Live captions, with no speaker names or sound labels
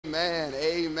Amen.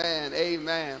 Amen.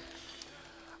 Amen.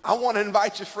 I want to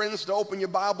invite you, friends, to open your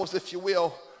Bibles, if you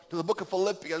will, to the book of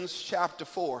Philippians chapter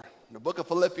 4. In the book of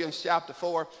Philippians chapter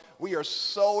 4, we are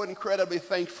so incredibly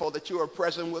thankful that you are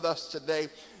present with us today.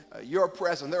 You're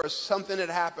present. There is something that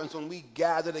happens when we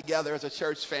gather together as a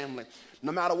church family.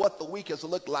 No matter what the week has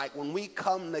looked like, when we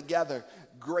come together,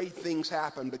 great things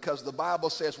happen, because the Bible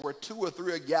says where two or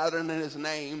three are gathered in his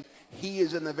name, he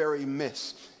is in the very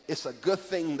midst. It's a good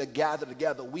thing to gather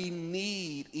together. We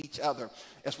need each other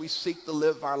as we seek to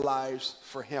live our lives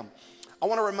for him. I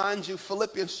want to remind you,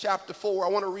 Philippians chapter 4, I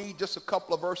want to read just a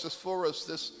couple of verses for us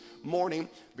this morning,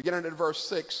 beginning at verse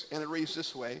 6, and it reads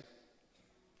this way.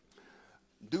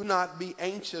 Do not be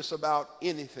anxious about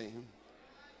anything,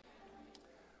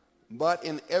 but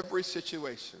in every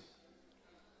situation,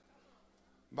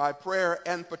 by prayer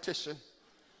and petition,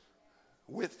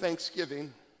 with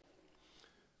thanksgiving,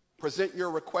 present your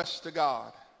requests to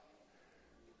God,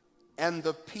 and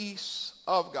the peace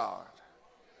of God,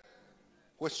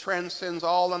 which transcends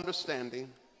all understanding,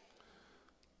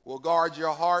 will guard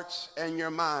your hearts and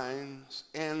your minds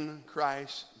in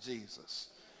Christ Jesus.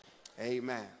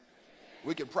 Amen.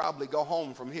 We could probably go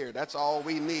home from here. That's all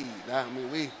we need. I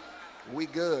mean, we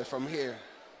good from here.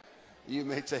 You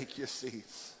may take your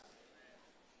seats.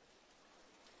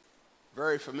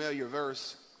 Very familiar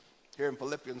verse here in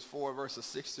Philippians 4, verses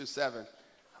 6 through 7.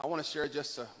 I want to share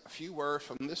just a few words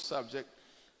from this subject.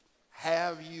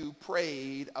 Have you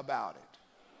prayed about it?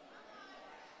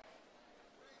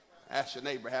 Ask your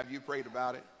neighbor, have you prayed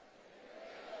about it?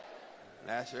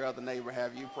 And ask your other neighbor,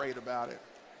 have you prayed about it?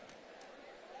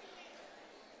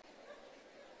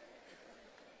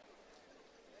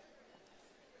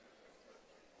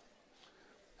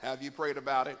 Have you prayed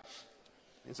about it?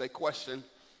 It's a question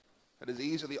that is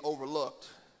easily overlooked.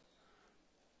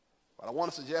 But I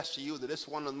want to suggest to you that it's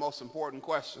one of the most important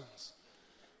questions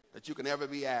that you can ever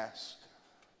be asked.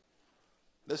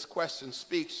 This question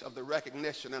speaks of the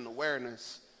recognition and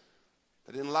awareness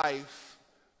that in life,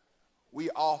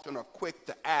 we often are quick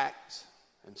to act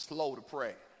and slow to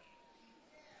pray.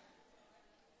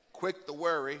 Quick to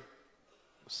worry,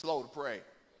 but slow to pray.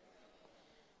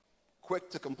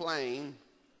 Quick to complain,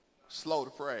 slow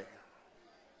to pray.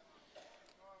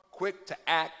 Quick to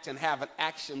act and have an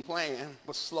action plan,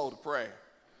 but slow to pray.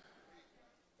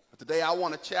 But today I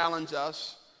want to challenge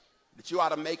us that you ought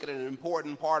to make it an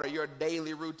important part of your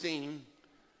daily routine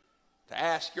to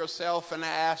ask yourself and to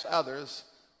ask others,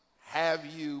 have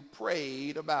you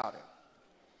prayed about it?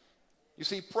 You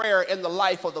see, prayer in the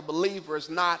life of the believer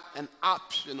is not an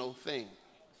optional thing.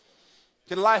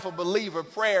 In the life of a believer,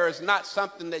 prayer is not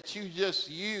something that you just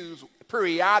use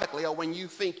periodically or when you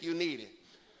think you need it.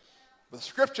 The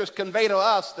scriptures convey to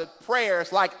us that prayer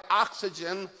is like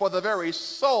oxygen for the very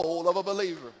soul of a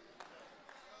believer.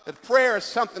 That prayer is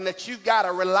something that you've got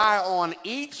to rely on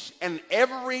each and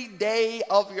every day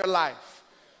of your life.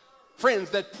 Friends,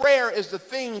 that prayer is the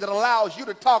thing that allows you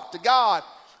to talk to God,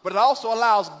 but it also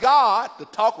allows God to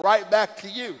talk right back to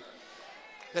you.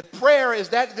 That prayer is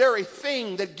that very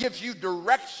thing that gives you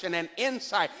direction and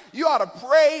insight. You ought to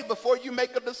pray before you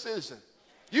make a decision.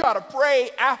 You ought to pray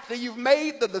after you've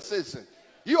made the decision.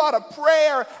 You ought to,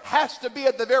 prayer has to be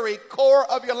at the very core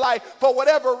of your life. For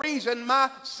whatever reason,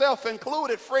 myself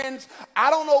included, friends, I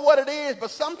don't know what it is,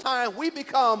 but sometimes we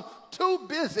become too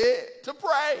busy to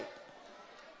pray.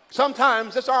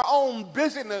 Sometimes it's our own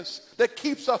busyness that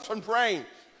keeps us from praying.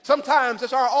 Sometimes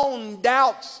it's our own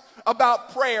doubts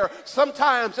about prayer.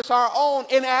 Sometimes it's our own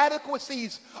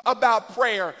inadequacies about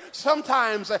prayer.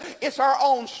 Sometimes it's our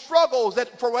own struggles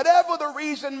that, for whatever the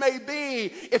reason may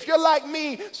be, if you're like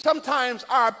me, sometimes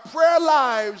our prayer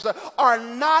lives are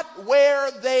not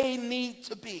where they need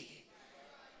to be.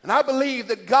 And I believe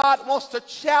that God wants to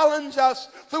challenge us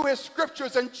through his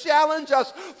scriptures and challenge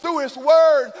us through his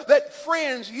word that,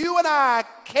 friends, you and I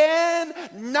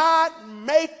cannot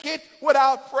make it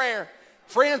without prayer.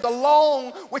 Friends,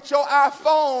 along with your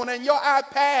iPhone and your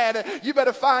iPad, you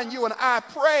better find you an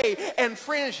iPray. And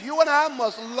friends, you and I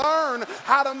must learn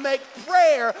how to make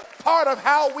prayer part of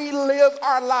how we live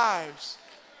our lives.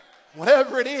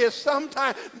 Whatever it is,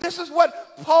 sometimes, this is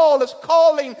what Paul is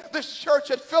calling this church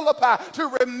at Philippi to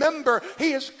remember.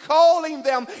 He is calling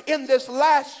them in this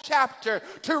last chapter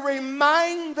to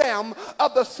remind them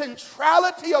of the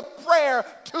centrality of prayer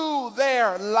to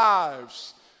their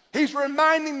lives. He's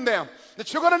reminding them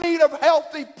that you're going to need a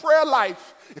healthy prayer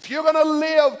life if you're going to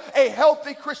live a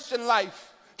healthy Christian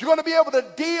life. You're going to be able to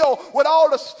deal with all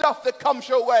the stuff that comes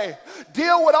your way.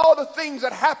 Deal with all the things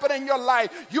that happen in your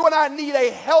life. You and I need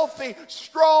a healthy,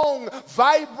 strong,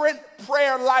 vibrant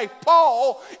prayer life.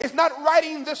 Paul is not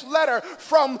writing this letter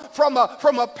from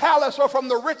a palace or from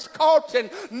the Ritz-Carlton.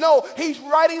 No, he's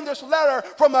writing this letter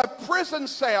from a prison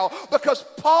cell because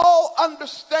Paul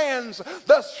understands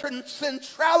the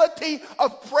centrality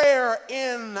of prayer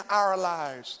in our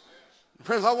lives.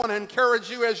 Friends, I want to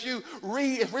encourage you as we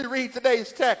read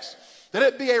today's text, that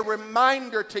it be a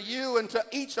reminder to you and to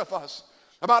each of us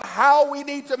about how we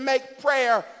need to make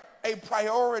prayer a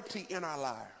priority in our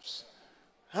lives.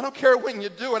 I don't care when you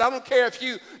do it. I don't care if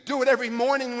you do it every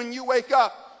morning when you wake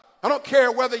up. I don't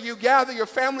care whether you gather your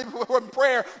family for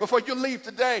prayer before you leave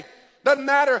today. Doesn't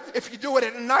matter if you do it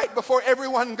at night before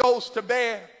everyone goes to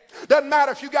bed. Doesn't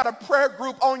matter if you got a prayer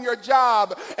group on your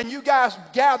job and you guys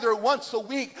gather once a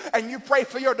week and you pray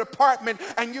for your department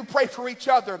and you pray for each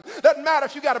other. Doesn't matter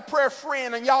if you got a prayer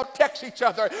friend and y'all text each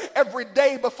other every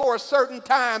day before a certain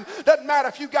time. Doesn't matter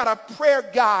if you got a prayer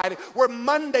guide where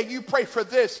Monday you pray for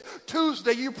this,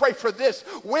 Tuesday you pray for this,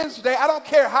 Wednesday, I don't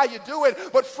care how you do it,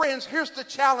 but friends, here's the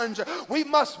challenge. We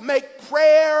must make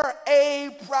prayer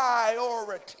a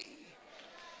priority.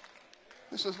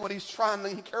 This is what he's trying to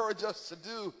encourage us to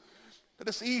do. That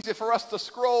it's easy for us to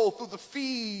scroll through the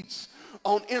feeds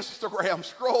on Instagram,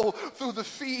 scroll through the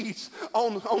feeds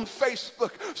on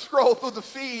Facebook, scroll through the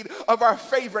feed of our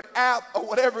favorite app or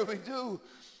whatever we do.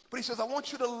 But he says, I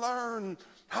want you to learn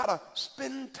how to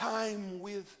spend time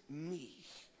with me.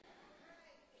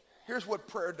 Here's what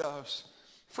prayer does.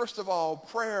 First of all,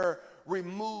 prayer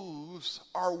removes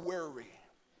our worry.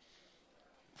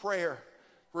 Prayer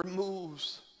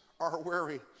removes our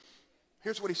worry.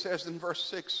 Here's what he says in verse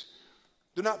 6.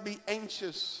 Do not be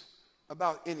anxious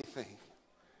about anything.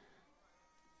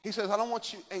 He says, I don't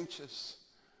want you anxious.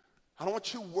 I don't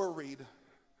want you worried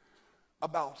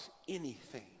about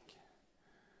anything.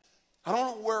 I don't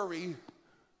want worry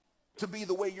to be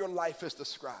the way your life is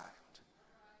described.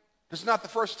 It's not the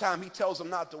first time he tells them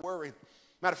not to worry.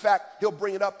 Matter of fact, he'll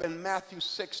bring it up in Matthew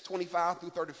 6, 25 through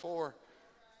 34.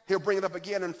 He'll bring it up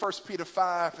again in 1 Peter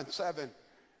 5 and 7.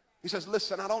 He says,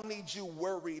 listen, I don't need you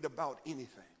worried about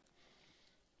anything.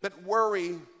 That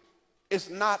worry is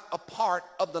not a part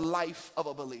of the life of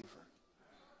a believer.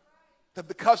 That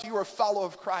because you are a follower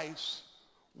of Christ,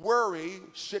 worry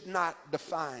should not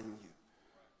define you.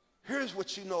 Here's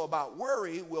what you know about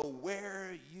worry will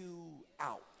wear you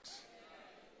out.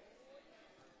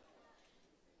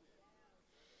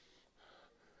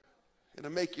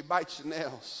 It'll make you bite your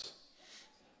nails.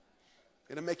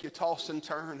 It'll make you toss and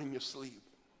turn in your sleep.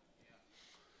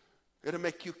 It'll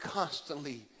make you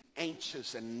constantly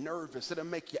anxious and nervous. It'll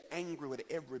make you angry with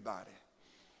everybody.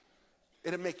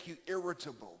 It'll make you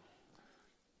irritable.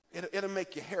 It'll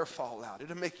make your hair fall out.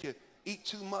 It'll make you eat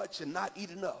too much and not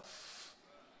eat enough.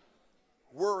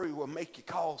 Worry will make you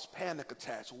cause panic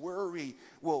attacks. Worry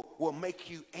will make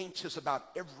you anxious about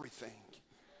everything.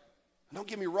 Don't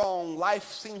get me wrong,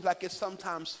 life seems like it's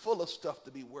sometimes full of stuff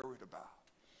to be worried about.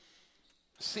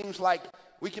 It seems like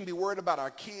we can be worried about our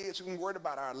kids. We can be worried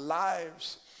about our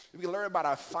lives. We can worry about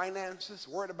our finances,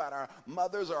 worried about our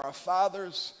mothers or our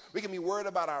fathers. We can be worried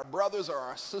about our brothers or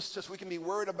our sisters. We can be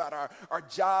worried about our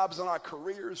jobs and our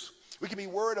careers. We can be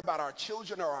worried about our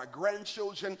children or our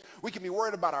grandchildren. We can be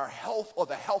worried about our health or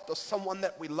the health of someone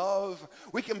that we love.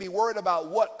 We can be worried about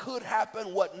what could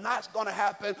happen, what not going to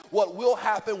happen, what will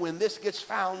happen when this gets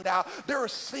found out.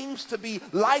 Life seems to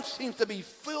be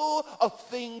full of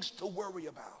things to worry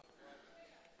about.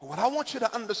 What I want you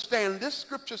to understand, this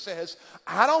scripture says,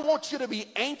 I don't want you to be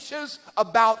anxious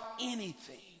about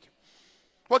anything.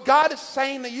 What God is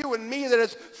saying to you and me, that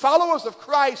as followers of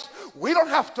Christ, we don't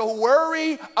have to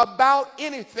worry about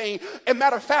anything. As a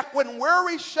matter of fact, when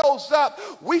worry shows up,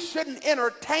 we shouldn't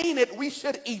entertain it, we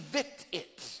should evict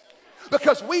it.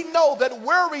 Because we know that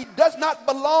worry does not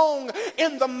belong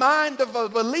in the mind of a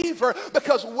believer,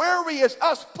 because worry is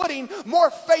us putting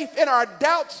more faith in our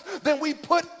doubts than we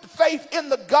put faith in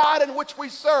the God in which we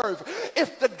serve.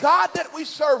 If the God that we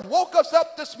serve woke us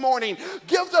up this morning,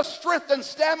 gives us strength and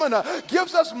stamina,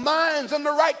 gives us minds in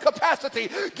the right capacity,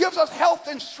 gives us health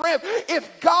and strength,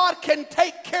 if God can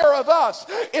take care of us,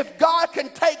 if God can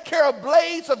take care of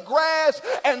blades of grass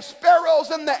and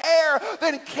sparrows in the air,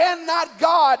 then cannot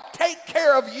God take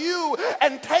care of you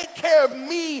and take care of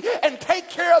me and take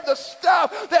care of the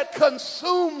stuff that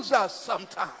consumes us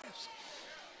sometimes?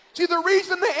 See, the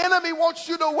reason the enemy wants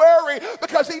you to worry,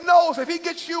 because he knows if he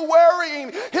gets you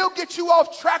worrying, he'll get you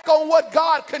off track on what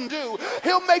God can do.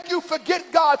 He'll make you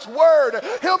forget God's word.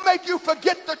 He'll make you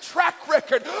forget the track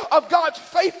record of God's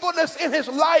faithfulness in his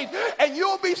life. And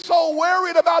you'll be so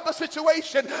worried about the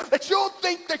situation that you'll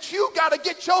think that you got to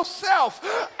get yourself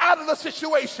out of the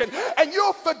situation. And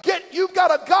you'll forget you've got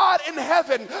a God in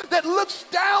heaven that looks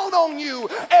down on you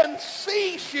and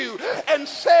sees you and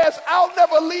says, I'll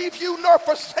never leave you nor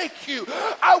forsake you.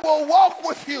 I will walk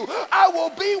with you. I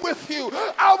will be with you.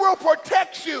 I will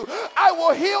protect you. I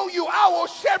will heal you. I will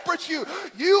shepherd you.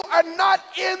 You are not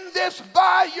in this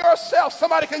by yourself.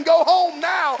 Somebody can go home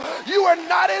now. You are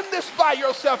not in this by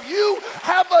yourself. You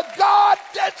have a God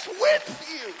that's with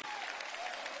you.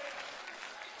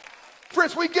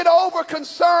 Friends, we get over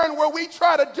concerned where we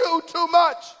try to do too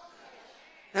much.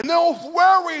 And those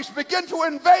worries begin to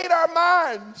invade our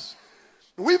minds.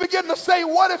 We begin to say,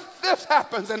 what if this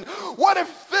happens? And what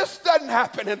if this doesn't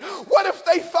happen? And what if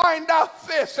they find out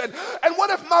this? And what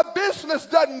if my business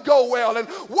doesn't go well? And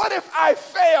what if I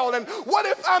fail? And what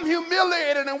if I'm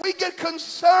humiliated? And we get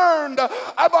concerned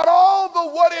about all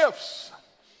the what ifs.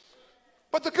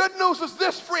 But the good news is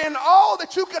this, friend, all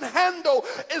that you can handle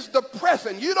is the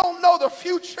present. You don't know the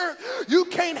future. You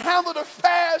can't handle the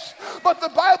past. But the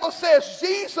Bible says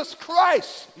Jesus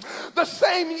Christ, the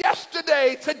same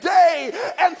yesterday, today,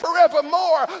 and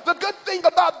forevermore. The good thing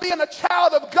about being a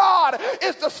child of God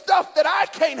is the stuff that I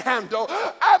can't handle.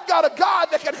 I've got a God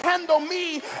that can handle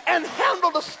me and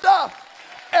handle the stuff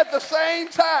at the same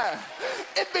time.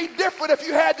 It'd be different if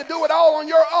you had to do it all on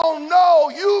your own.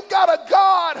 No, you've got a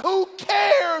God who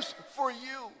cares for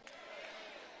you.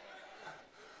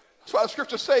 That's why the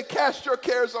scriptures say, cast your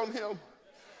cares on him,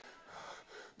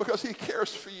 because he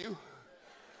cares for you.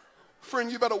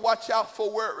 Friend, you better watch out for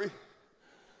worry,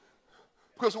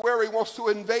 because worry wants to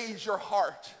invade your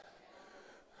heart.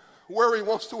 Worry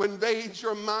wants to invade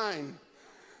your mind.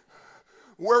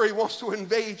 Worry wants to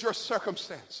invade your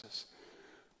circumstances.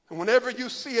 And whenever you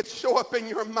see it show up in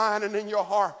your mind and in your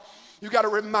heart, you got to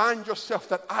remind yourself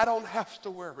that I don't have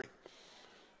to worry.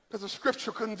 Because the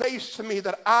scripture conveys to me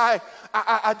that I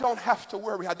don't have to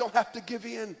worry. I don't have to give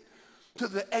in to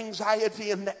the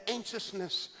anxiety and the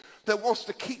anxiousness that wants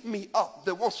to keep me up,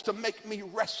 that wants to make me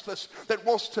restless, that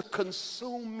wants to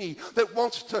consume me, that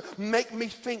wants to make me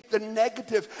think the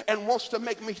negative and wants to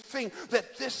make me think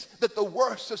that the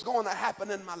worst is going to happen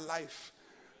in my life.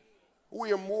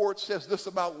 William Ward says this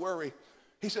about worry.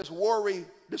 He says, worry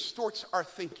distorts our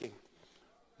thinking,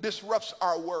 disrupts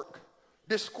our work,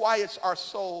 disquiets our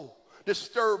soul,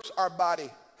 disturbs our body,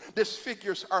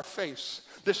 disfigures our face,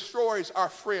 destroys our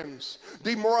friends,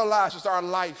 demoralizes our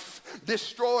life,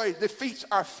 defeats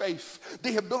our faith,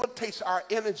 debilitates our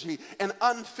energy, and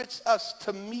unfits us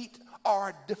to meet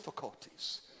our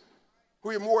difficulties.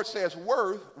 William Ward says,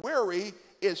 worry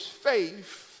is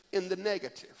faith in the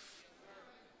negative.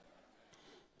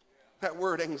 That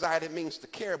word anxiety means to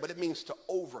care, but it means to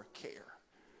overcare.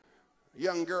 A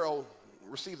young girl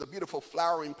received a beautiful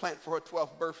flowering plant for her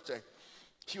 12th birthday.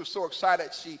 She was so excited,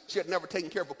 she had never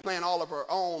taken care of a plant all of her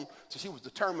own, so she was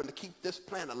determined to keep this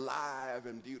plant alive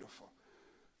and beautiful.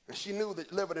 And she knew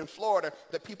that living in Florida,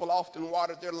 that people often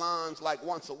watered their lawns like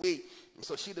once a week. And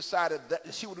so she decided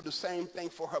that she would do the same thing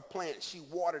for her plant. She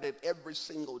watered it every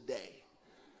single day.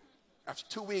 After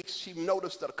 2 weeks, she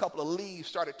noticed that a couple of leaves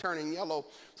started turning yellow,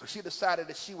 so she decided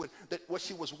that what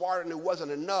she was watering, it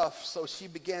wasn't enough, so she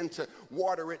began to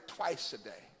water it twice a day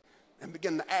and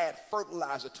began to add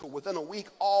fertilizer to it. Within a week,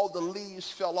 all the leaves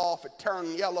fell off. It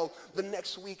turned yellow. The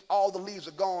next week, all the leaves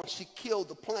are gone. She killed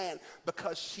the plant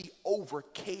because she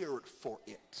overcared for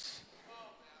it.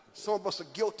 Some of us are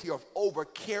guilty of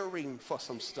overcaring for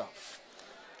some stuff.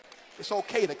 It's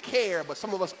okay to care, but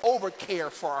some of us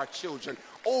overcare for our children,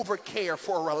 overcare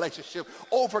for a relationship,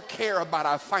 overcare about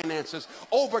our finances,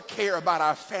 overcare about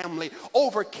our family,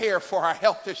 overcare for our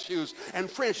health issues. And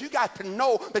friends, you got to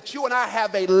know that you and I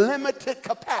have a limited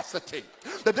capacity.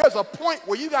 That there's a point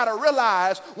where you got to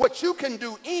realize what you can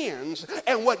do ends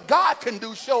and what God can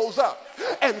do shows up.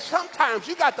 And sometimes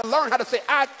you got to learn how to say,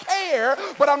 I care,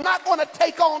 but I'm not going to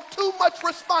take on too much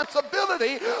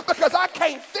responsibility because I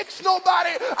can't fix nobody,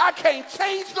 I can't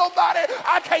change nobody,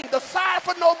 I can't decide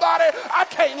for nobody, I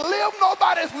can't live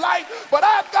nobody's life, but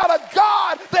I've got a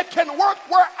God that can work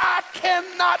where I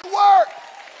cannot work.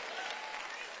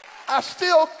 I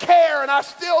still care and I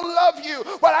still love you,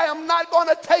 but I am not going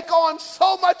to take on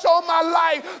so much on my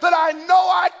life that I know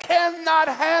I cannot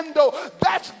handle.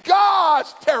 That's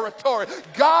God's territory.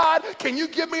 God, can you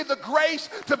give me the grace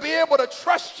to be able to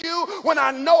trust you when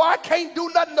I know I can't do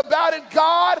nothing about it?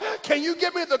 God, can you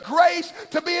give me the grace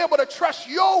to be able to trust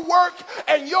your work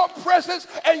and your presence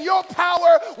and your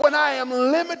power when I am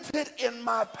limited in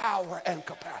my power and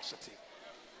capacity?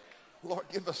 Lord,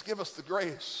 give us the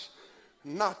grace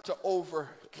not to over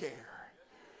care.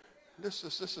 This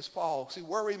is Paul. See,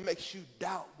 worry makes you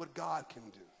doubt what God can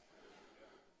do.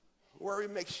 Worry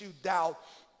makes you doubt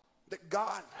that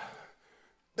God,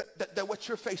 that what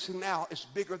you're facing now is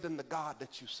bigger than the God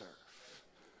that you serve.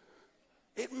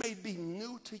 It may be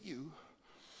new to you,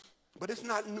 but it's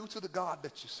not new to the God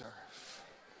that you serve.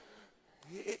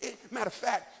 Matter of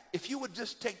fact, if you would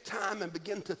just take time and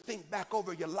begin to think back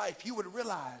over your life, you would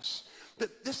realize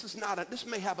that this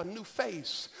may have a new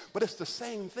face, but it's the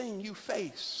same thing you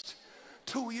faced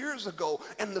 2 years ago,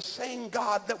 and the same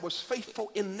God that was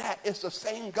faithful in that is the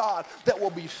same God that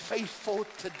will be faithful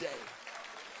today.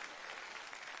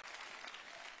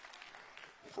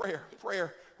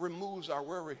 Prayer removes our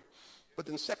worry, but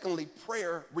then secondly,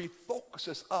 prayer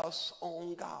refocuses us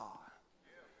on God.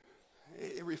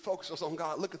 It refocuses us on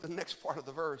God. Look at the next part of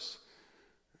the verse.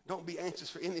 Don't be anxious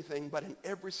for anything, but in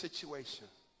every situation,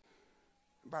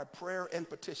 by prayer and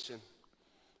petition,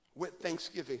 with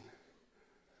thanksgiving,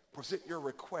 present your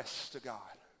requests to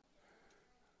God.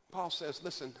 Paul says,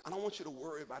 listen, I don't want you to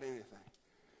worry about anything.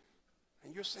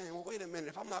 And you're saying, well, wait a minute,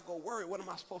 if I'm not going to worry, what am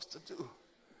I supposed to do?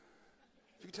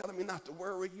 If you're telling me not to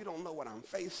worry, you don't know what I'm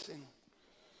facing.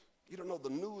 You don't know the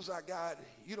news I got.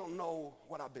 You don't know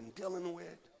what I've been dealing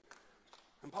with.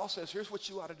 And Paul says, here's what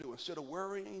you ought to do. Instead of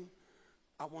worrying,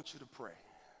 I want you to pray.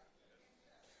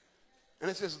 And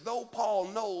it's as though Paul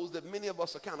knows that many of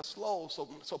us are kind of slow.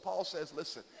 So Paul says,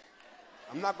 listen,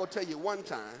 I'm not going to tell you one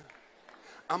time.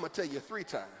 I'm going to tell you 3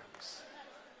 times.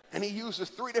 And he uses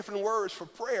 3 different words for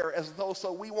prayer as though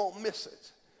so we won't miss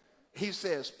it. He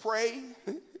says pray,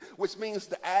 which means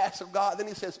to ask of God. Then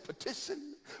he says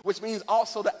petition, which means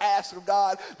also to ask of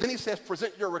God. Then he says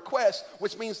present your request,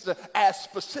 which means to ask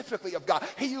specifically of God.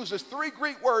 He uses 3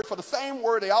 Greek words for the same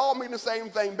word. They all mean the same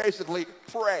thing, basically,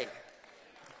 pray.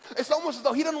 It's almost as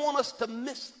though he doesn't want us to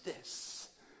miss this.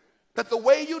 That the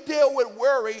way you deal with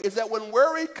worry is that when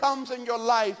worry comes in your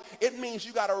life, it means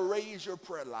you got to raise your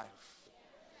prayer life.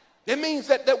 It means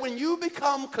that when you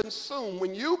become consumed,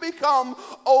 when you become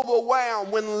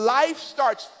overwhelmed, when life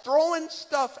starts throwing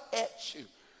stuff at you,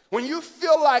 when you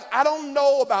feel like, I don't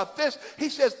know about this, he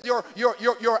says your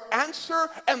answer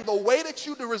and the way that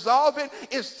you to resolve it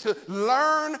is to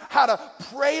learn how to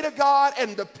pray to God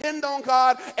and depend on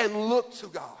God and look to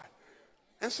God.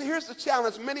 And see, here's the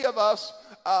challenge. Many of us,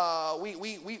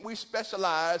 we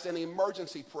specialize in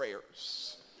emergency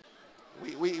prayers.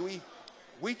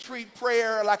 We treat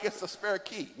prayer like it's a spare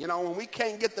key. You know, when we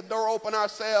can't get the door open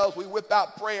ourselves, we whip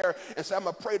out prayer and say, I'm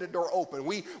going to pray the door open.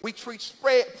 We treat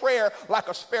prayer like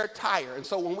a spare tire. And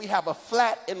so when we have a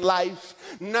flat in life,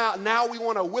 now we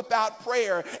want to whip out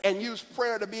prayer and use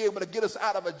prayer to be able to get us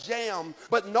out of a jam.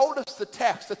 But notice the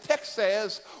text. The text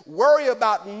says, worry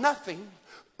about nothing,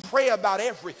 pray about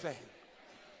everything.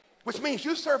 Which means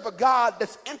you serve a God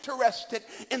that's interested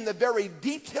in the very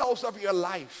details of your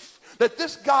life. That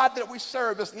this God that we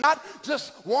serve is not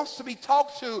just wants to be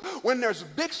talked to when there's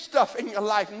big stuff in your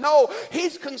life. No,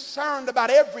 he's concerned about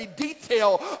every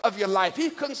detail of your life.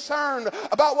 He's concerned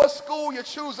about what school you're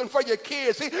choosing for your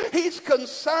kids. He's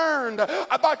concerned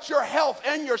about your health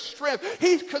and your strength.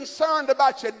 He's concerned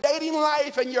about your dating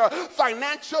life and your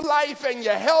financial life and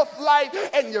your health life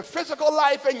and your physical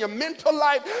life and your mental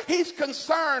life. He's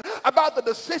concerned about the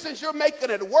decisions you're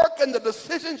making at work and the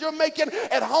decisions you're making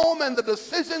at home and the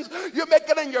decisions you're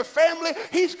making in your family.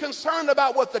 He's concerned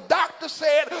about what the doctor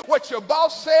said, what your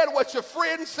boss said, what your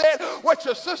friend said, what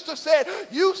your sister said.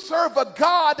 You serve a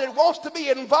God that wants to be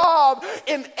involved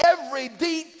in every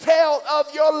detail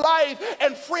of your life.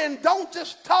 And friend, don't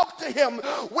just talk to him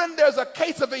when there's a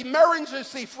case of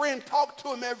emergency. Friend, talk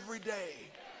to him every day.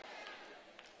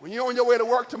 When you're on your way to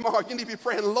work tomorrow, you need to be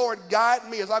praying, Lord, guide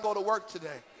me as I go to work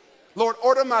today. Lord,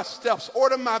 order my steps,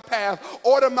 order my path,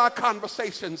 order my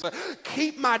conversations.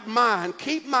 Keep my mind,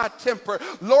 keep my temper.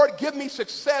 Lord, give me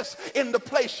success in the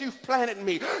place you've planted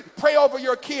me. Pray over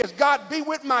your kids. God, be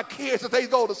with my kids as they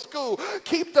go to school.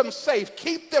 Keep them safe.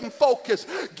 Keep them focused.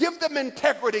 Give them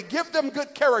integrity. Give them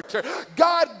good character.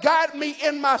 God, guide me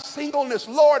in my singleness.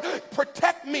 Lord,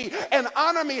 protect me and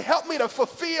honor me. Help me to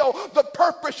fulfill the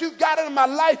purpose you've got in my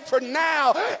life for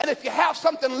now. And if you have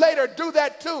something later, do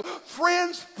that too.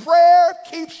 Friends, pray. Prayer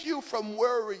keeps you from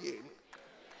worrying.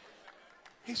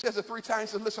 He says it 3 times.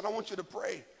 He says, listen, I want you to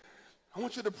pray. I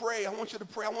want you to pray. I want you to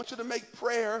pray. I want you to make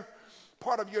prayer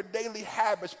part of your daily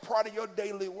habits, part of your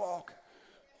daily walk.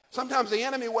 Sometimes the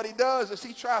enemy, what he does is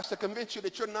he tries to convince you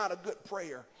that you're not a good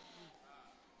prayer.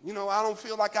 You know, I don't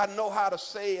feel like I know how to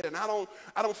say it, and I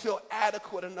don't feel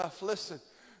adequate enough. Listen,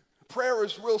 prayer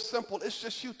is real simple. It's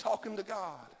just you talking to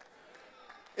God.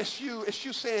 It's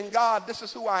you saying, God, this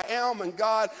is who I am, and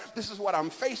God, this is what I'm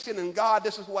facing, and God,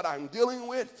 this is what I'm dealing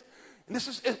with. And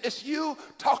it's you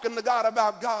talking to God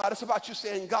about God. It's about you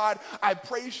saying, God, I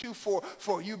praise you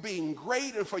for you being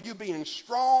great and for you being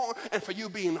strong and for you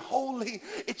being holy.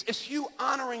 It's you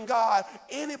honoring God.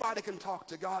 Anybody can talk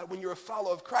to God when you're a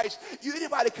follower of Christ.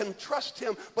 Anybody can trust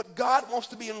him, but God wants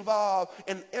to be involved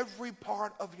in every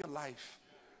part of your life.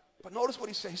 But notice what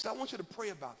he says. He said, I want you to pray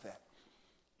about that.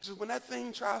 He says, when that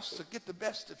thing tries to get the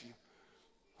best of you,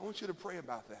 I want you to pray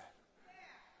about that.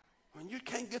 When you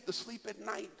can't get to sleep at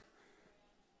night,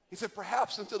 he said,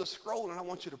 perhaps instead of scrolling, I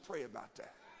want you to pray about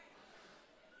that.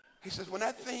 He says, when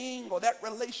that thing or that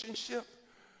relationship,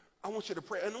 I want you to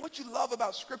pray. And what you love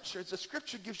about Scripture is that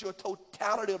Scripture gives you a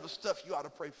totality of the stuff you ought to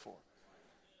pray for.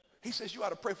 He says you ought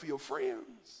to pray for your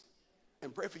friends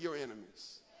and pray for your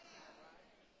enemies.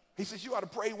 He says you ought to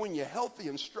pray when you're healthy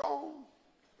and strong,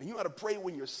 and you ought to pray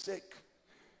when you're sick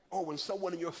or when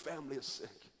someone in your family is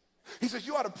sick. He says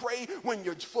you ought to pray when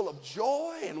you're full of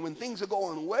joy and when things are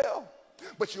going well.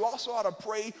 But you also ought to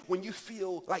pray when you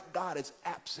feel like God is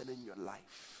absent in your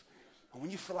life, and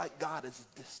when you feel like God is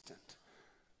distant.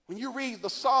 When you read the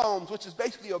Psalms, which is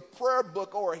basically a prayer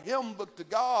book or a hymn book to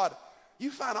God, you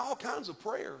find all kinds of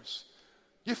prayers.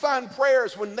 You find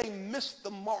prayers when they missed the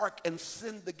mark and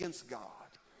sinned against God,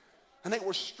 and they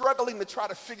were struggling to try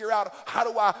to figure out, how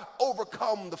do I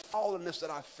overcome the fallenness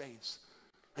that I face?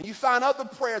 And you find other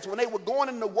prayers when they were going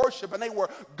into worship and they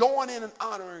were going in and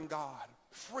honoring God.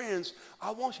 Friends,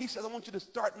 he says, I want you to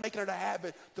start making it a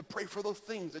habit to pray for those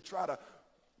things that try to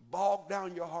bog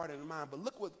down your heart and mind. But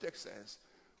look what the text says,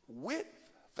 with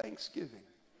thanksgiving.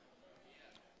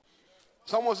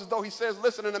 It's almost as though he says,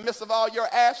 listen, in the midst of all your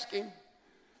asking,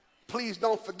 please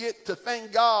don't forget to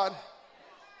thank God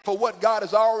for what God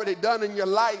has already done in your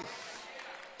life,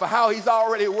 for how he's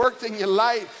already worked in your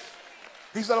life.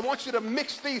 He said, I want you to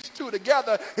mix these two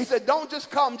together. He said, don't just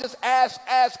come, just ask.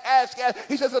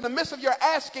 He says, in the midst of your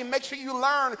asking, make sure you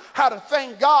learn how to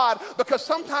thank God, because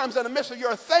sometimes in the midst of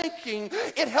your thanking,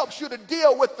 it helps you to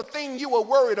deal with the thing you were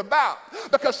worried about.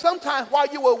 Because sometimes while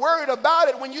you were worried about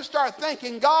it, when you start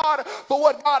thanking God for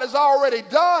what God has already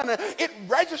done, it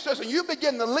registers and you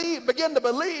begin to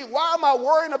believe, why am I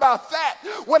worrying about that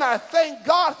when I thank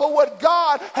God for what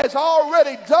God has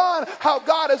already done, how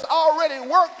God has already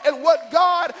worked, and what God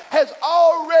has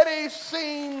already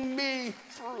seen me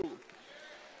through.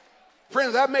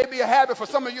 Friends, that may be a habit for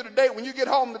some of you today. When you get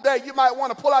home today, you might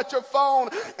want to pull out your phone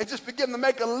and just begin to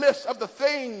make a list of the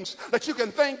things that you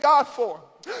can thank God for.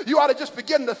 You ought to just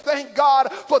begin to thank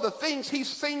God for the things he's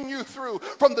seen you through,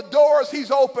 from the doors he's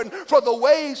opened, for the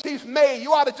ways he's made.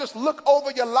 You ought to just look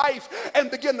over your life and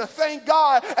begin to thank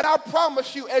God. And I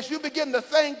promise you, as you begin to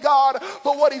thank God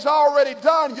for what he's already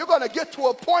done, you're going to get to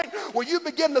a point where you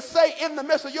begin to say in the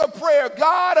midst of your prayer,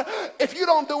 God, if you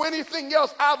don't do anything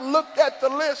else, I've looked at the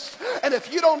list. And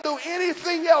if you don't do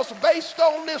anything else based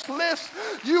on this list,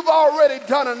 you've already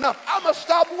done enough. I'm going to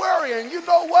stop worrying. You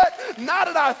know what? Now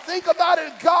that I think about it,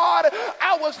 God,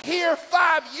 I was here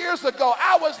 5 years ago.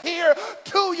 I was here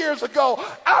 2 years ago.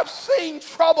 I've seen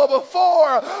trouble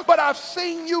before, but I've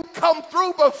seen you come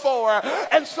through before.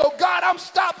 And so, God, I'm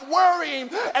stopped worrying,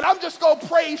 and I'm just going to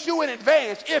praise you in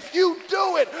advance. If you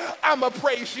do it, I'm going to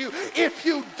praise you. If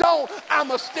you don't, I'm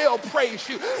going to still praise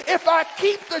you. If I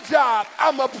keep the job,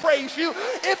 I'm going to praise you.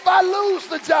 If I lose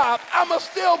the job, I'm going to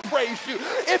still praise you.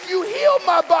 If you heal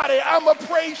my body, I'm going to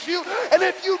praise you. And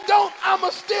if you don't, I'm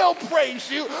going to still praise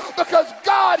you, because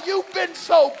God, you've been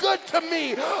so good to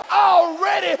me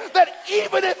already that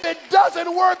even if it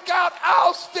doesn't work out,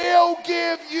 I'll still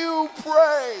give you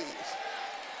praise.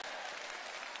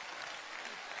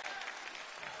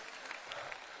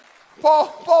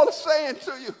 Paul is saying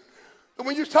to you that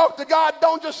when you talk to God,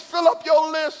 don't just fill up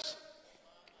your list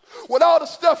with all the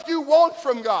stuff you want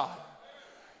from God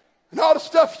and all the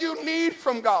stuff you need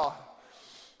from God.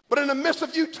 But in the midst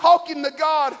of you talking to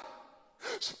God,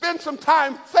 spend some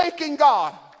time thanking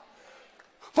God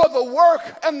for the work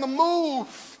and the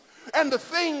move and the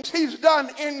things he's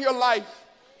done in your life.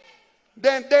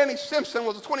 Danny Simpson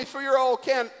was a 23-year-old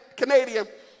Canadian.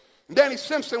 Danny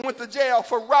Simpson went to jail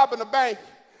for robbing a bank.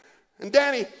 And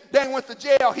Danny went to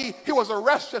jail. He was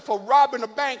arrested for robbing a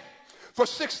bank for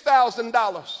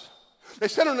 $6,000. They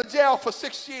sent him to jail for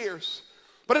 6 years.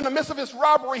 But in the midst of his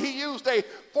robbery, he used a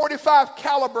 .45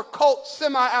 caliber Colt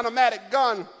semi-automatic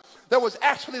gun that was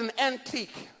actually an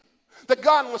antique. The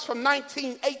gun was from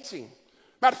 1918.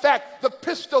 Matter of fact, the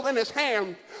pistol in his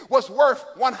hand was worth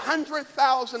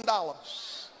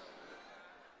 $100,000.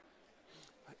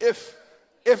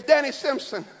 If Danny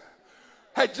Simpson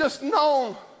had just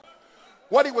known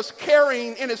what he was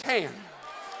carrying in his hand,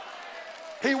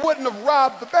 he wouldn't have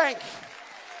robbed the bank,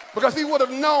 because he would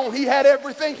have known he had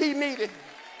everything he needed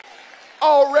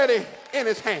already in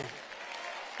his hand.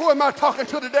 Who am I talking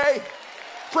to today?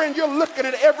 Friend, you're looking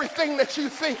at everything that you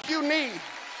think you need,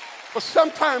 but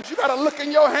sometimes you got to look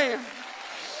in your hand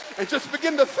and just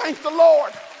begin to thank the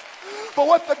Lord for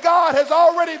what the God has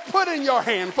already put in your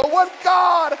hand, for what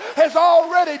God has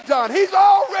already done. He's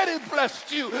already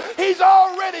blessed you. He's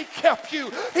already kept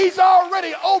you. He's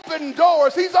already opened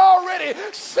doors. He's already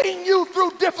seen you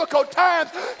through difficult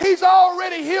times. He's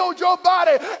already healed your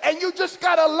body, and you just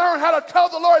got to learn how to tell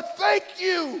the Lord, thank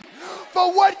you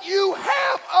for what you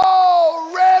have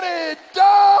already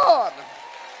done.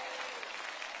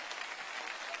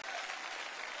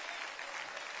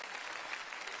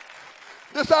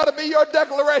 This ought to be your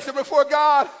declaration before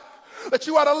God, that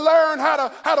you ought to learn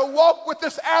how to walk with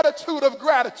this attitude of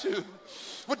gratitude,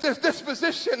 with this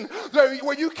disposition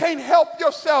where you can't help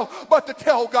yourself but to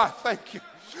tell God thank you.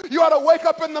 You ought to wake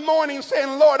up in the morning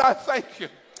saying, Lord, I thank you.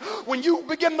 When you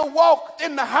begin to walk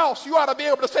in the house, you ought to be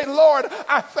able to say, Lord,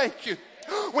 I thank you.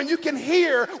 When you can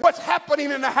hear what's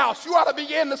happening in the house, you ought to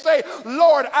begin to say,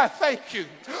 Lord, I thank you.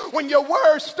 When your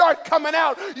words start coming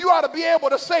out, you ought to be able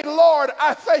to say, Lord,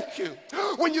 I thank you.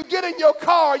 When you get in your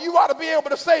car, you ought to be able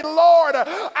to say, Lord,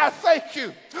 I thank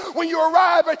you. When you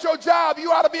arrive at your job,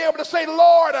 you ought to be able to say,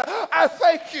 Lord, I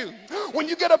thank you. When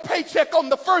you get a paycheck on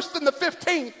the 1st and the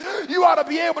 15th, you ought to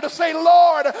be able to say,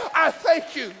 Lord, I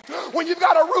thank you. When you've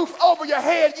got a roof over your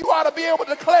head, you ought to be able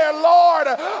to declare, Lord,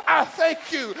 I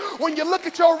thank you. When you look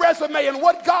at your resume and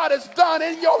what God has done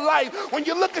in your life, when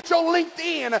you look at your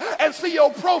LinkedIn and see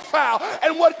your profile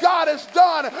and what God has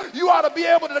done, you ought to be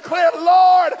able to declare,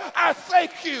 Lord, I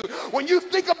thank you. When you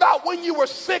think about when you were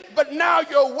sick but now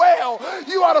you're well,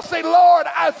 you ought to say, Lord,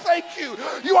 I thank you.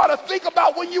 You ought to think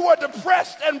about when you were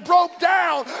depressed and broke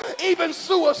down, even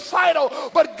suicidal,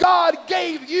 but God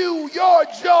gave you your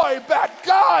joy back.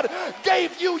 God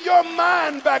gave you your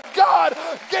mind back. God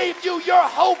gave you your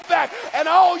hope back. And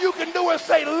all you can do is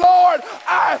say, Lord,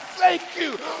 I thank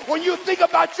you. When you think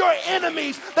about your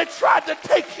enemies that tried to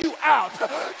take you out,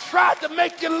 tried to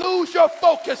make you lose your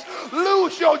focus,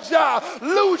 lose your job,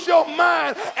 lose your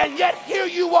mind, and yet here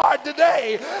you are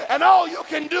today, and all you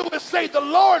can do is say, the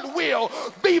Lord will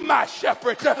be my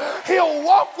shepherd. He'll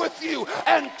walk with you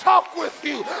and talk with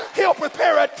you. He'll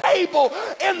prepare a table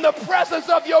in the presence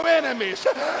of your enemies,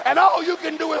 and all you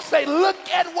can do is say, look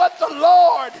at what the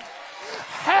Lord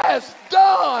has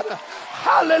done.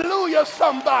 Hallelujah,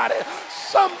 somebody.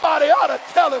 Somebody ought to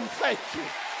tell him thank you.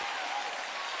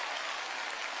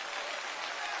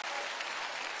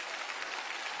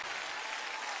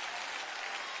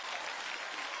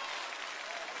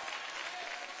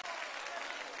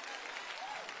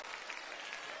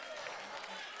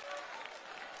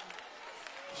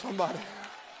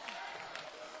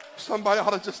 Somebody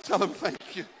ought to just tell him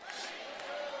thank you.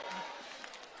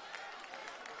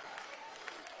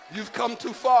 You've come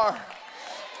too far,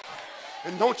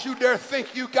 and don't you dare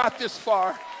think you got this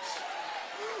far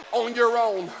on your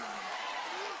own.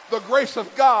 The grace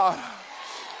of God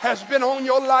has been on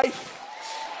your life.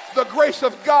 The grace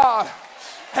of God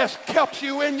has kept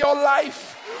you in your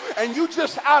life, and you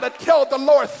just ought to tell the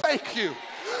Lord thank you.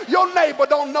 Your neighbor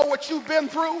don't know what you've been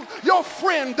through. Your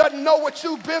friend doesn't know what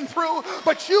you've been through,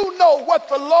 but you know what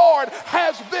the Lord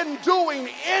has been doing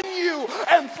in you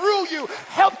and through you.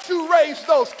 Helped you raise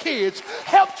those kids,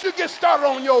 helped you get started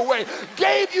on your way,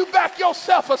 gave you back your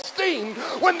self-esteem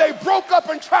when they broke up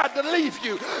and tried to leave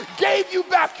you, gave you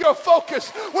back your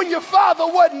focus when your father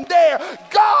wasn't there.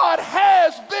 God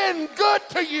has been good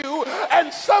to you,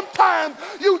 and sometimes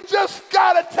you just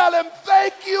gotta tell him,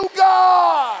 thank you,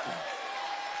 God.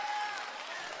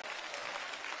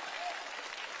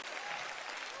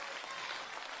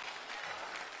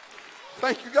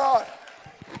 Thank you, God,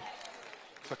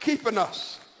 for keeping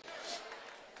us.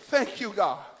 Thank you,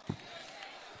 God,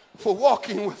 for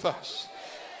walking with us.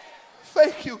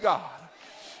 Thank you, God,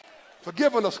 for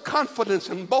giving us confidence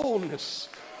and boldness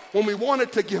when we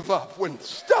wanted to give up, when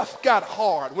stuff got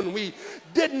hard, when we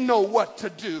didn't know what to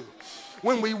do,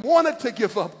 when we wanted to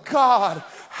give up. God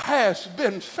has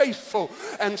been faithful,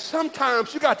 and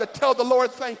sometimes you got to tell the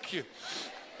Lord thank you.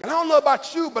 And I don't know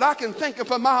about you, but I can think of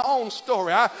my own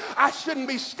story. I shouldn't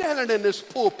be standing in this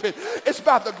pulpit. It's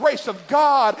by the grace of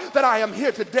God that I am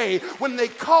here today. When they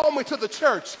called me to the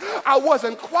church, I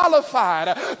wasn't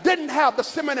qualified, didn't have the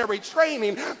seminary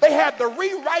training. They had to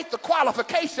rewrite the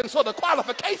qualifications so the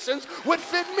qualifications would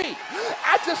fit me.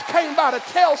 I just came by to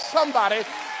tell somebody,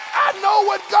 I know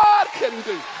what God can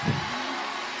do.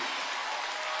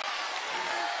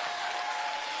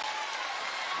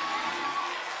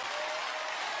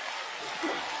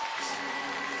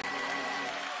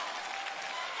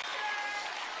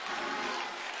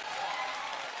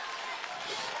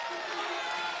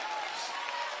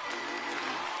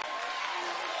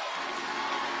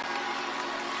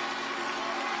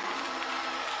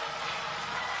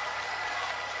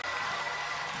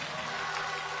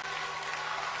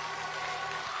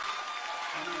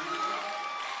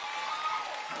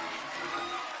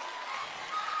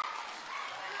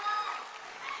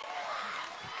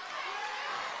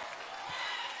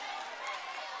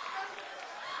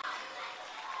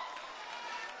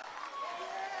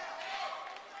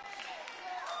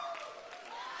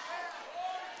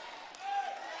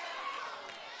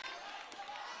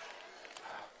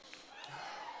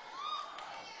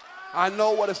 I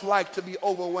know what it's like to be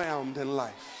overwhelmed in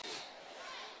life.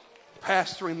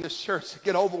 Pastoring this church can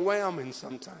get overwhelming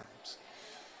sometimes.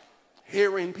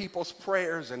 Hearing people's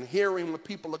prayers and hearing what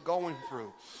people are going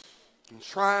through and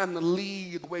trying to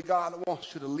lead the way God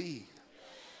wants you to lead.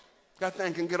 That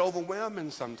thing can get overwhelming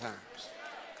sometimes.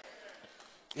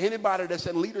 Anybody that's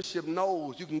in leadership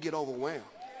knows you can get overwhelmed.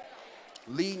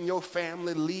 Leading your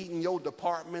family, leading your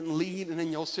department, leading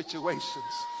in your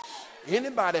situations.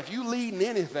 Anybody, if you lead in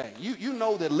anything, you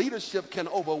know that leadership can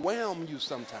overwhelm you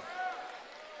sometimes.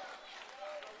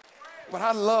 But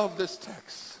I love this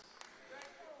text.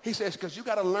 He says, because you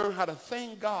got to learn how to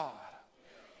thank God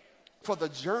for the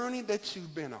journey that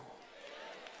you've been on.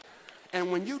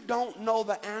 And when you don't know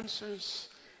the answers,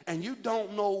 and you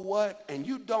don't know what, and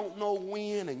you don't know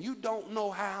when, and you don't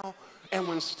know how, and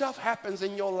when stuff happens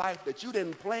in your life that you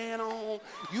didn't plan on,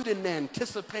 you didn't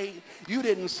anticipate, you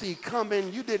didn't see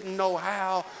coming, you didn't know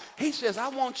how, he says, I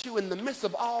want you in the midst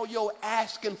of all your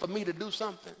asking for me to do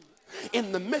something,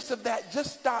 in the midst of that,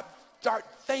 just start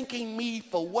thanking me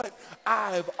for what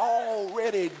I've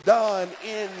already done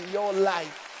in your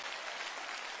life.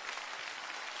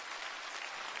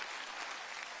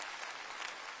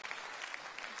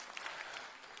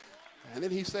 And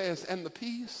then he says, and the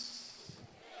peace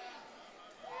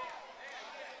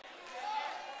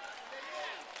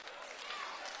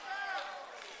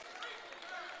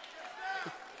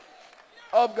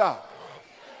of God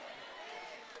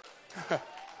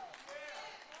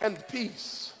and the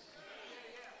peace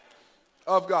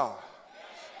of God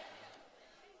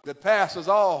that passes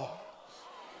all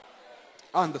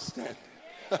understanding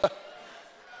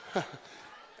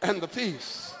and the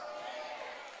peace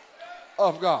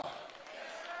of God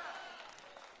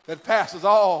that passes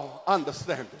all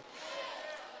understanding.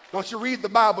 Don't you read the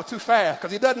Bible too fast,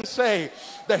 because he doesn't say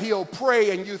that he'll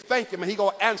pray and you thank him and he's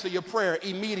going to answer your prayer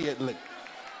immediately.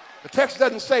 The text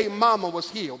doesn't say mama was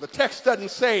healed. The text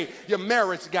doesn't say your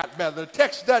marriage got better. The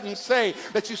text doesn't say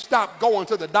that you stopped going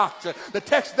to the doctor. The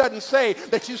text doesn't say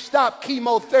that you stopped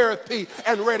chemotherapy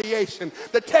and radiation.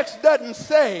 The text doesn't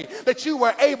say that you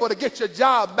were able to get your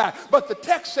job back. But the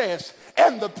text says,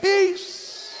 and the peace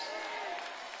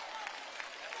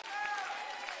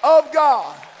of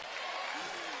God.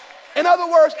 In other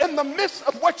words, in the midst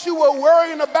of what you were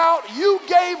worrying about, you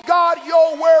gave God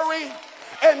your worry,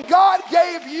 and God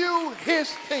gave you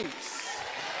his peace.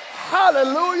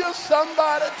 Hallelujah,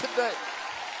 somebody today.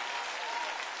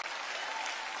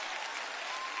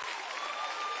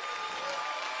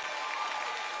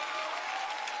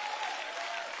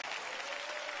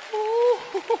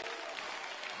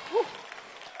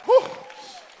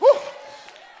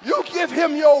 You give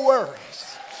him your worries.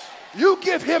 You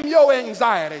give him your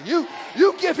anxiety. You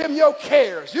give him your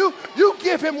cares. You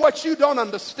give him what you don't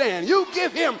understand. You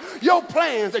give him your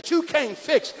plans that you can't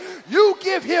fix. You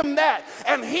give him that,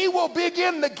 and he will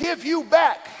begin to give you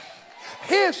back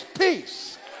his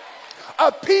peace. A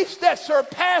peace that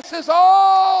surpasses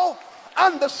all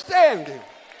understanding.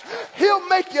 He'll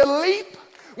make you leap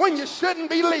when you shouldn't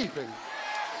be leaping.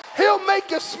 He'll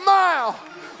make you smile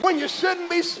when you shouldn't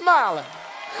be smiling.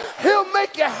 He'll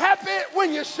make you happy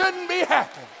when you shouldn't be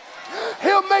happy.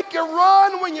 He'll make you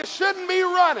run when you shouldn't be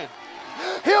running.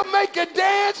 He'll make you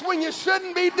dance when you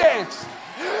shouldn't be dancing.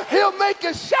 He'll make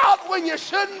you shout when you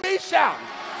shouldn't be shouting.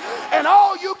 And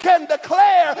all you can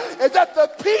declare is that the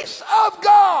peace of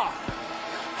God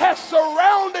has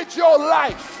surrounded your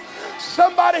life.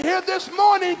 Somebody here this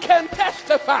morning can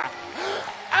testify.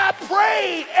 I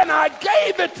prayed and I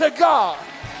gave it to God.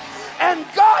 And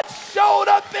God showed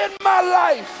up in my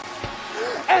life.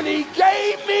 And he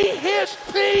gave me his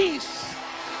peace.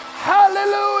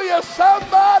 Hallelujah.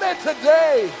 Somebody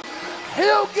today,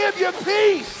 he'll give you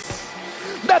peace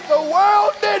that the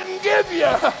world didn't give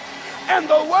you and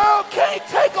the world can't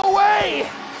take away.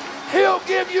 He'll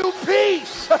give you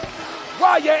peace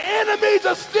while your enemies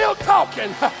are still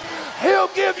talking. He'll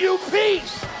give you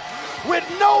peace with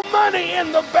no money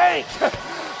in the bank.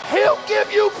 He'll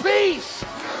give you peace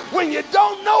when you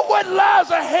don't know what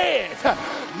lies ahead.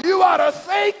 You ought to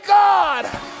thank God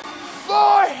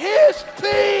for his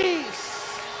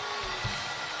peace.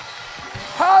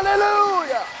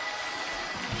 Hallelujah.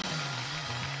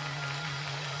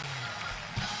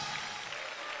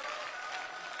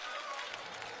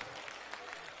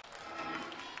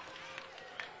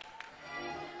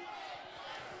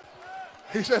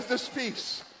 He says this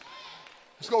peace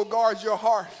is going to guard your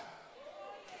heart.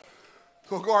 It's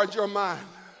going to guard your mind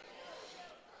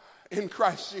in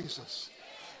Christ Jesus.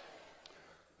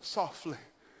 Softly.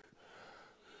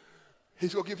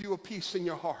 He's going to give you a peace in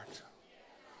your heart.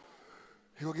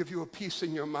 He will give you a peace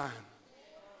in your mind.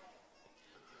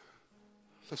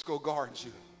 Let's go guard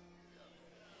you.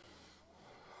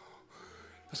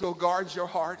 Let's go guard your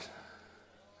heart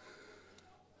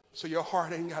so your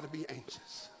heart ain't got to be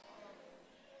anxious.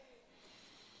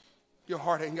 Your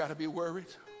heart ain't got to be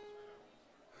worried.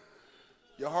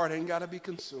 Your heart ain't got to be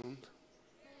consumed.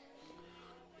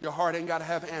 Your heart ain't got to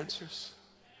have answers.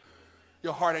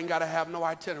 Your heart ain't got to have no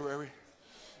itinerary.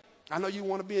 I know you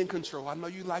want to be in control. I know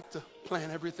you like to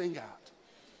plan everything out.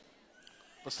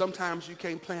 But sometimes you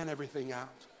can't plan everything out.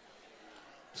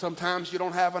 Sometimes you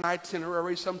don't have an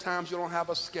itinerary. Sometimes you don't have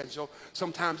a schedule.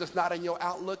 Sometimes it's not in your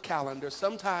Outlook calendar.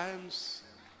 Sometimes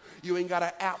you ain't got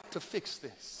an app to fix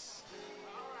this.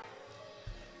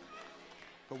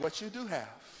 But what you do have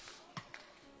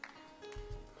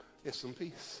is some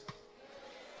peace.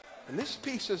 And this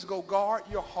peace is going to guard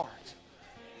your heart.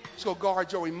 It's going to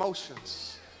guard your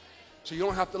emotions so you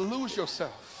don't have to lose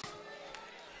yourself.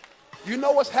 You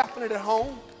know what's happening at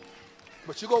home,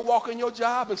 but you go walk in your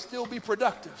job and still be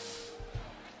productive.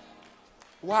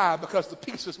 Why? Because the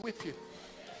peace is with you.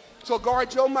 So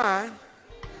guard your mind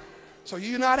so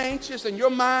you're not anxious and your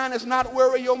mind is not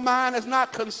worried. Your mind is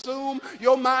not consumed.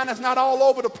 Your mind is not all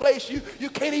over the place. You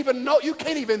can't even know. You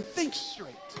can't even think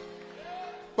straight.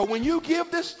 But when you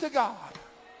give this to God,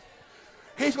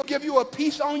 he's going to give you a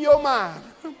peace on your mind.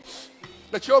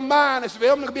 That your mind is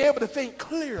going to be able to think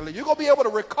clearly. You're going to be able to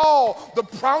recall the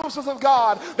promises of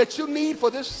God that you need for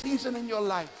this season in your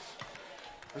life.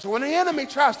 And so when the enemy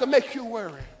tries to make you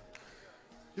worry,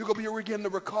 you're going to be beginning to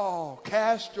recall,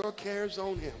 cast your cares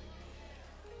on him.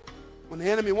 When the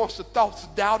enemy wants the thoughts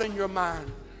of doubt in your mind,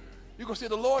 you're going to say,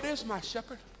 the Lord is my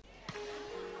shepherd.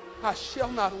 I shall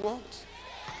not want.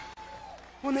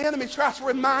 When the enemy tries to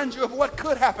remind you of what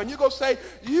could happen, you're going to say,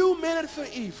 you meant it for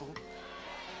evil,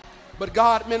 but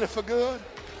God meant it for good,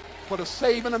 for the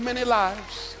saving of many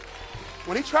lives.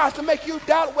 When he tries to make you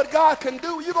doubt what God can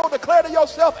do, you're going to declare to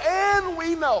yourself, and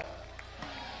we know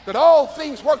that all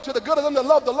things work to the good of them that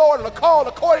love the Lord and are called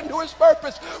according to his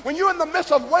purpose. When you're in the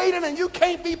midst of waiting and you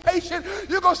can't be patient,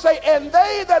 you're going to say, and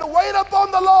they that wait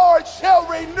upon the Lord shall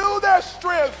renew their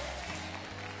strength.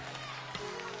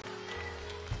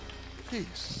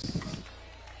 Peace.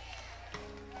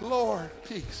 Lord,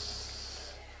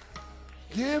 peace.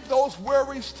 Give those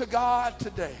worries to God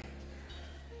today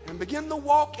and begin to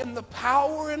walk in the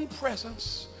power and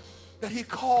presence that he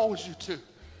calls you to.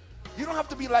 You don't have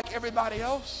to be like everybody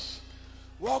else,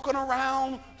 walking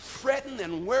around fretting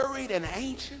and worried and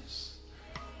anxious.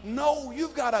 No,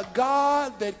 you've got a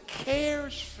God that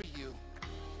cares for you.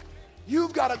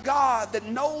 You've got a God that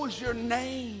knows your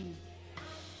name.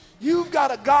 You've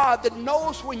got a God that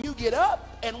knows when you get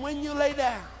up and when you lay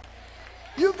down.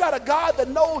 You've got a God that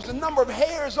knows the number of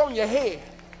hairs on your head.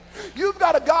 You've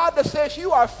got a God that says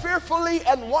you are fearfully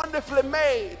and wonderfully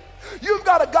made. You've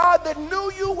got a God that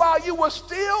knew you while you were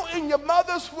still in your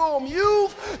mother's womb.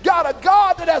 You've got a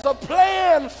God that has a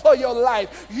plan for your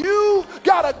life. You've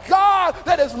got a God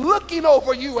that is looking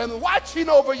over you and watching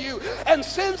over you and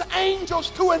sends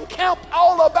angels to encamp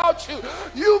all about you.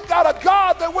 You've got a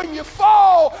God that when you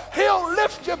fall, he'll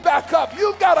lift you back up.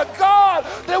 You've got a God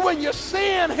that when you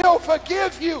sin, he'll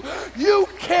forgive you. You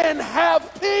can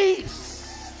have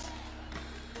peace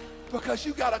because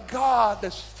you got a God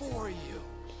that's for you.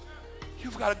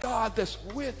 You've got a God that's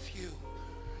with you.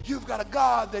 You've got a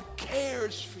God that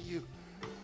cares for you.